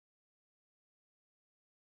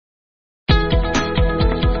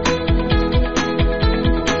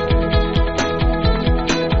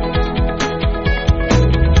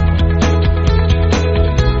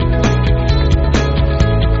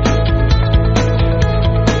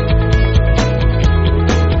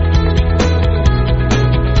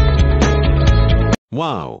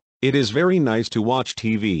Wow, it is very nice to watch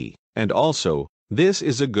TV, and also, this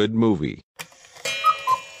is a good movie.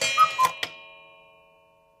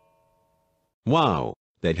 Wow,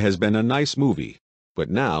 that has been a nice movie. But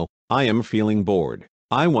now, I am feeling bored.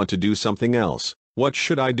 I want to do something else. What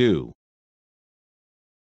should I do?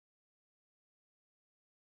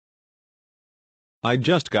 I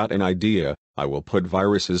just got an idea. I will put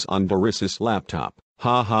viruses on Boris's laptop.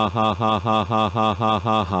 Ha ha ha ha ha ha ha ha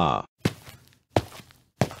ha ha.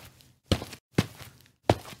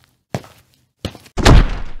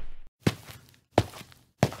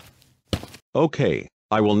 Okay,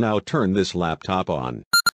 I will now turn this laptop on.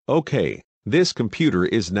 Okay, this computer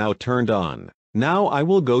is now turned on. Now I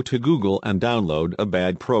will go to Google and download a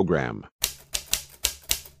bad program.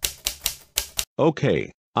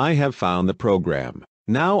 Okay, I have found the program.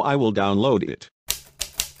 Now I will download it.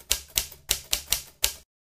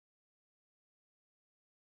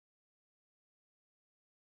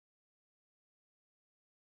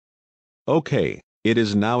 Okay, it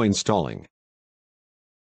is now installing.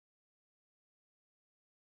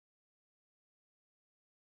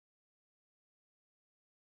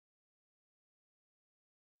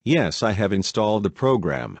 Yes, I have installed the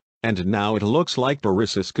program, and now it looks like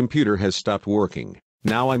Boris's computer has stopped working.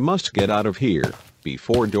 Now I must get out of here,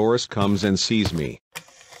 before Doris comes and sees me.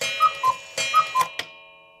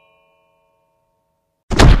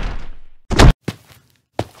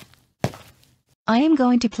 I am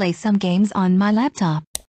going to play some games on my laptop.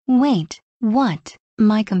 Wait, what?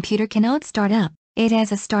 My computer cannot start up. It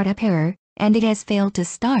has a startup error, and it has failed to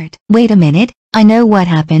start. Wait a minute, I know what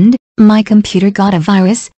happened. My computer got a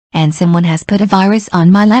virus, and someone has put a virus on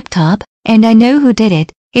my laptop, and I know who did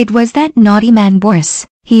it. It was that naughty man Boris.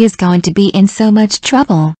 He is going to be in so much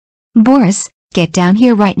trouble. Boris, get down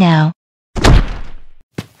here right now.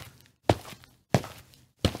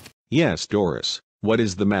 Yes, Doris, what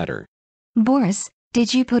is the matter? Boris,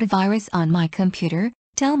 did you put a virus on my computer?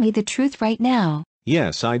 Tell me the truth right now.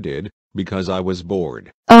 Yes, I did, because I was bored.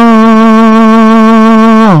 Oh,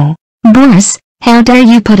 Boris, how dare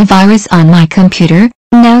you put a virus on my computer?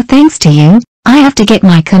 Now thanks to you, I have to get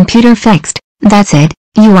my computer fixed. That's it,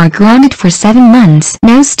 you are grounded for 7 months.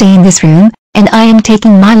 Now stay in this room, and I am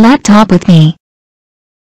taking my laptop with me.